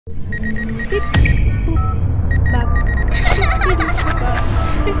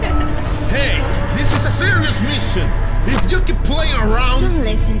Hey, this is a serious mission. If you keep playing around... Don't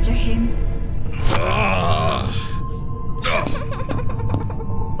listen to him.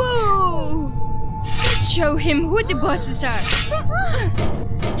 Boo! Let's show him who the bosses are.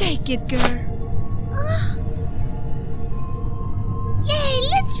 Take it, girl. Yay,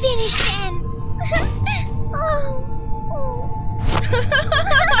 let's finish them.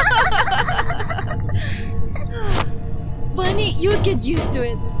 Bunny, you'll get used to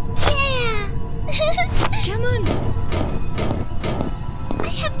it. Yeah. Come on. I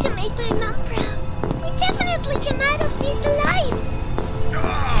have to make my mom proud. We definitely came out of this alive.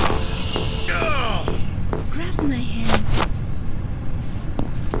 Grab my hand.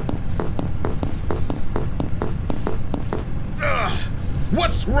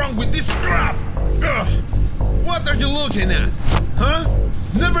 What's wrong with this crap? What are you looking at? Huh?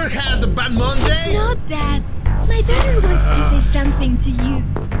 Never had a bad Monday? It's not that. My daughter wants to say something to you.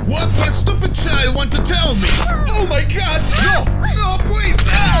 What would a stupid child want to tell me? Oh my god! No! No, please!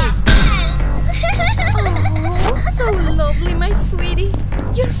 Oh, so lovely, my sweetie.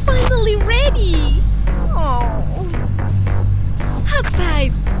 You're finally ready. Oh. High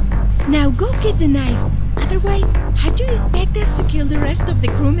five. Now go get the knife. Otherwise, how do you expect us to kill the rest of the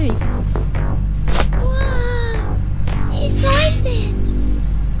crewmates? Wow! She solved it!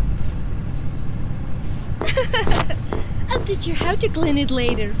 I'll teach you how to clean it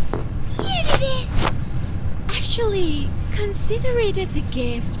later. Here it is! Actually, consider it as a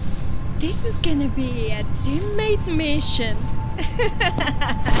gift. This is gonna be a teammate mission.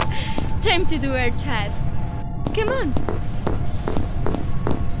 Time to do our tasks. Come on.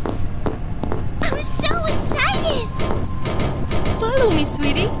 I'm so excited! Follow me,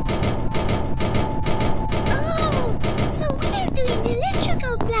 sweetie. Oh, so we are doing the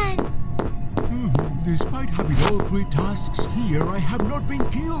electrical plant. Despite having all 3 tasks here, I have not been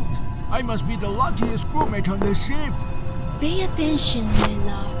killed. I must be the luckiest crewmate on the ship. Pay attention, my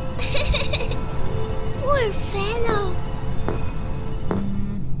love. Poor fellow.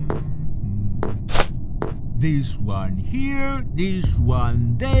 This one here, this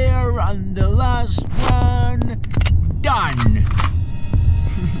one there, and the last one... done!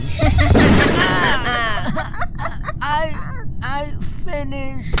 I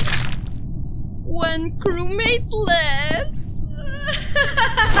finished. One crewmate less.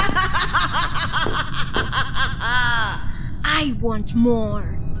 I want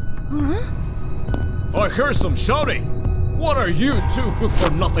more. Huh? I heard some shouting. What are you two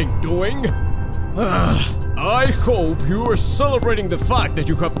good-for-nothing doing? I hope you are celebrating the fact that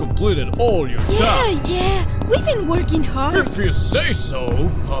you have completed all your tasks. Yeah, we've been working hard. If you say so,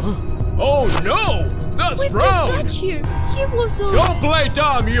 huh? Oh no! That's We've Bronw! just got here. He was all... Don't play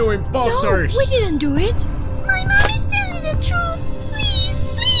dumb, you imposters! No, we didn't do it. My mom is telling the truth. Please,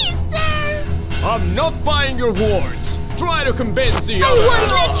 please, sir. I'm not buying your words. Try to convince the I other. won't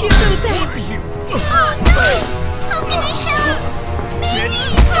let you do that. What are you? Oh no! How can I help? Maybe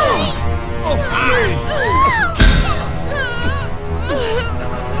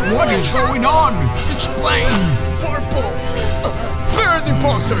What is going on? Explain! Purple! Where are the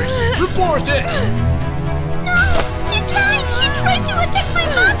imposters? Report it! No! He's lying! He tried to attack my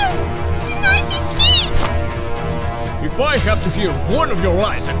mother! The knife is his! If I have to hear one of your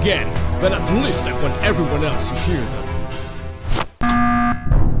lies again, then at least I want everyone else to hear them.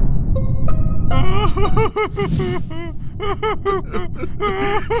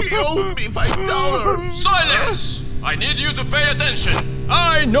 He owed me $5. Silence! I need you to pay attention.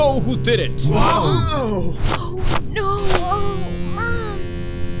 I know who did it. Wow! Oh, no. Oh, Mom!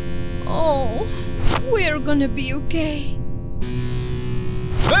 Oh, we're gonna be okay.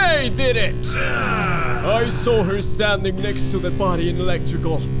 They did it! I saw her standing next to the body in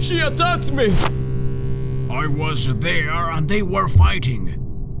electrical. She attacked me! I was there and they were fighting.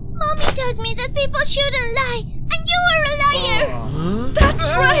 Mommy told me that people shouldn't lie, and you are a liar! That's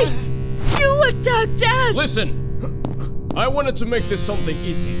right! You attacked us! Listen, I wanted to make this something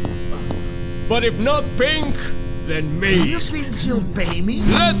easy. But if not Pink, then me. Do you think he'll pay me?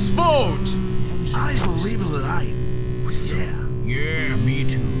 Let's vote! I believe that yeah. Yeah, me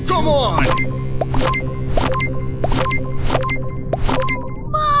too. Come on!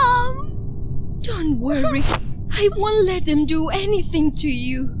 Mom! Don't worry. I won't let them do anything to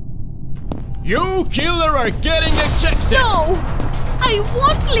you. You killer are getting ejected! No! I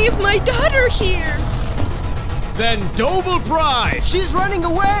won't leave my daughter here! Then double prize! She's running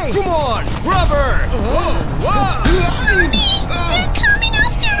away! Come on, grab her! Mommy! They're coming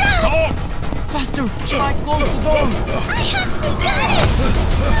after us! Stop! Faster! She might close the door! I have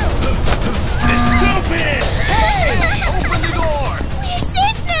forgotten!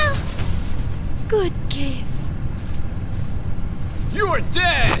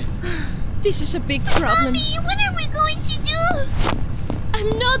 This is a big problem. Mommy, what are we going to do?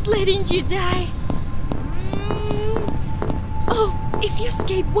 I'm not letting you die. Oh, if you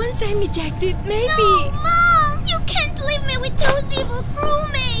escape once I'm ejected, maybe... No, Mom! You can't leave me with those evil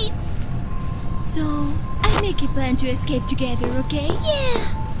crewmates! So, I'll make a plan to escape together, okay? Yeah!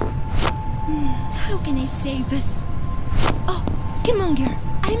 How can I save us? Oh, come on, girl.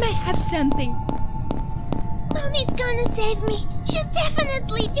 I might have something. Mommy's gonna save me. She'll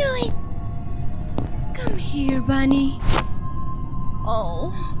definitely do it. Come here, Bunny.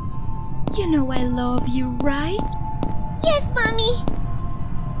 Oh, you know I love you, right? Yes, Mommy.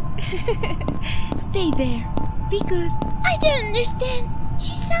 Stay there. Be good. I don't understand.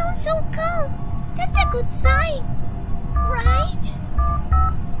 She sounds so calm. That's a good sign. Right?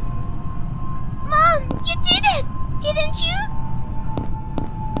 Mom, you did it! Didn't you?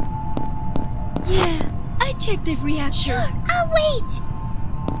 Yeah, I checked the reactor. Sure, I'll wait.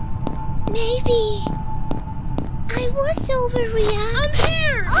 Maybe I was overreacting. I'm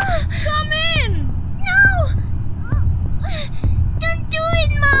here! Come in! No! Don't do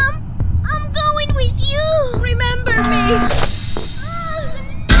it, Mom! I'm going with you! Remember me!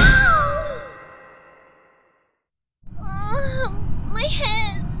 No! Oh, my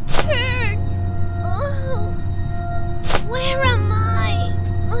head hurts. Oh, where am I?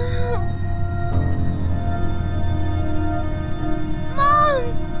 Oh. Mom!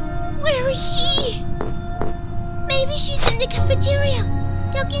 Where is she? Maybe she's in the cafeteria,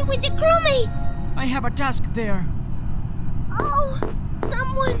 talking with the crewmates. I have a task there. Oh,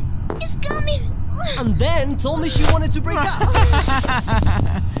 someone is coming. And then told me she wanted to break up.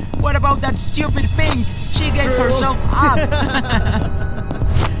 What about that stupid Pink? She gave herself up.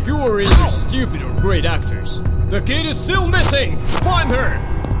 You are either stupid or great actors. The kid is still missing! Find her!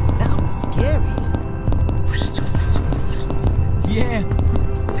 That was scary. Yeah.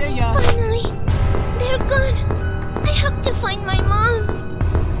 See ya. Finally, they're gone. I have to find my mom.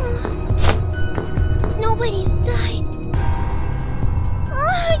 Nobody inside.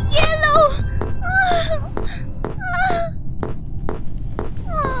 Yellow!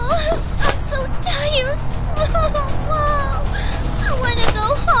 I'm so tired. I want to go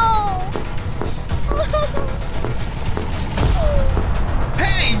home.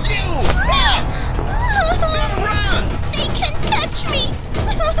 Hey, you! Stop! Don't run! They can't catch me.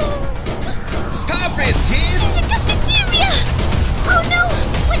 Stop it, kid! In the cafeteria! Oh no!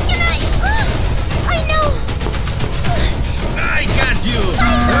 What can I know! I got you!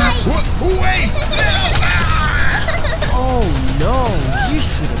 Bye-bye. Wait! No! Oh no, you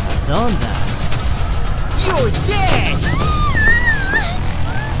shouldn't have done that. You're dead!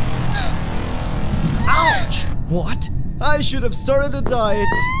 Ouch! What? I should have started a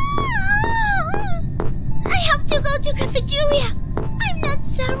diet. I have to go to cafeteria. I'm not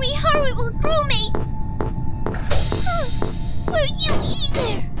sorry, horrible crewmate. For you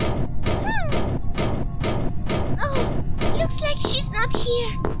either. Oh, looks like she's not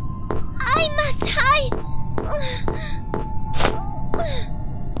here. I must hide.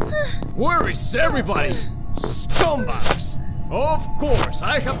 Where is everybody? Scumbags! Of course,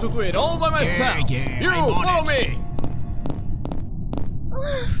 I have to do it all by myself. Yeah, you, I'm on follow it. me!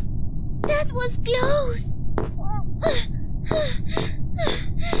 That was close.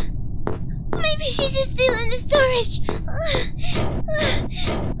 Maybe she's still in the storage.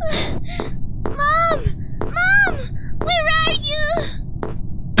 Mom! Mom! Where are you?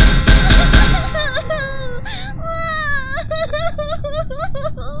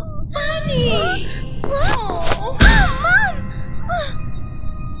 Bunny! What? Oh. Mom!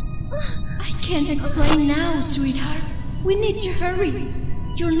 I can't explain now, sweetheart. We need to hurry.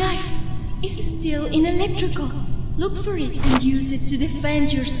 Your knife is still in electrical. Look for it and use it to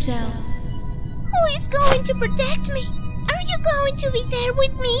defend yourself. Who is going to protect me? Are you going to be there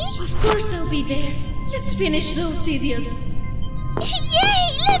with me? Of course I'll be there. Let's finish those idiots.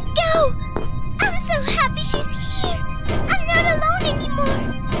 Yay! Let's go! I'm so happy she's here. I'm not alone anymore.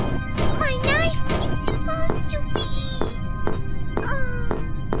 My knife is supposed to be...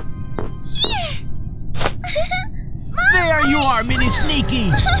 here. Mom, There you are, Mini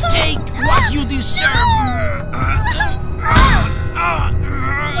Sneaky. Take what you deserve.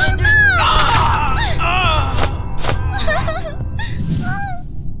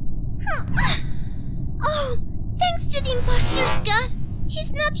 Oh, thanks to the Impostors God.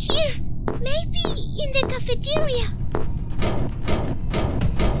 He's not here. Maybe in the cafeteria.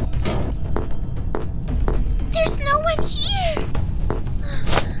 There's no one here.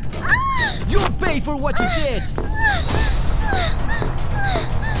 You'll pay for what you did!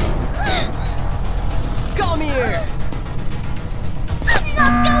 Come here! I'm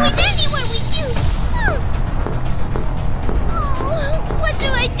not going anywhere with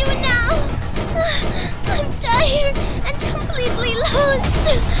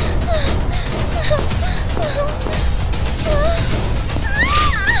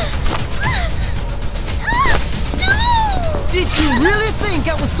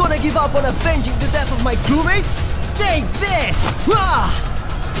I was gonna give up on avenging the death of my crewmates? Take this!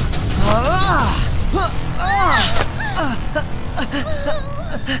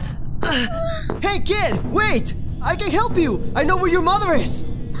 Hey kid, wait! I can help you! I know where your mother is!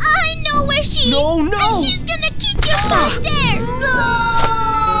 I know where she is! No! And she's gonna kick your butt there!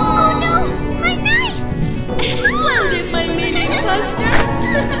 Oh no! My knife! Splendid, my mini imposter!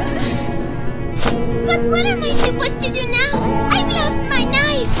 But what am I supposed to do now? I've lost my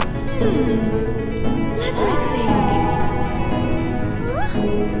knife! Let's rethink. Huh?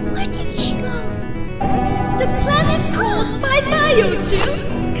 Where did she go? The plan is called My Bio 2!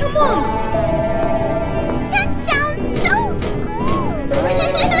 Come on! That sounds so cool!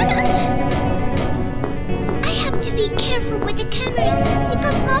 I have to be careful with the cameras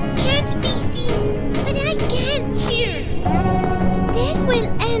because Mom can't be seen. But I can. Here! This will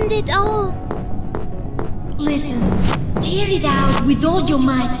end it all. Listen, tear it out with all your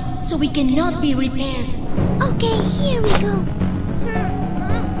might so we cannot be repaired. Okay, here we go.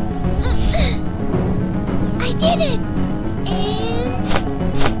 I did it! And...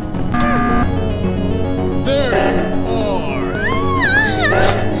 There you are!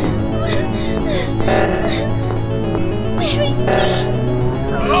 Where is he?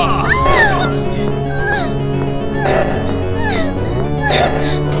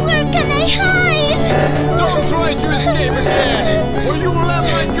 Where can I hide? Don't try to escape again, or you will end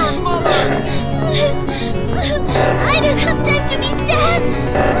like your mother! I don't have time to be sad!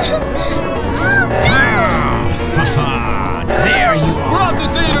 Oh no! There you are. Grab the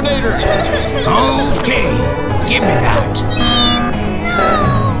detonator! Okay, give me that. Please, no!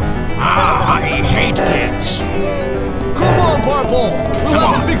 I hate kids. Come on, Purple! We'll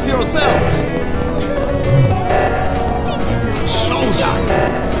have to fix it ourselves! This is not So done.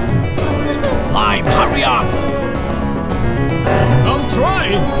 Lime, hurry up. I'm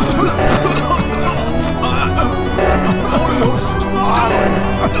trying! Almost done!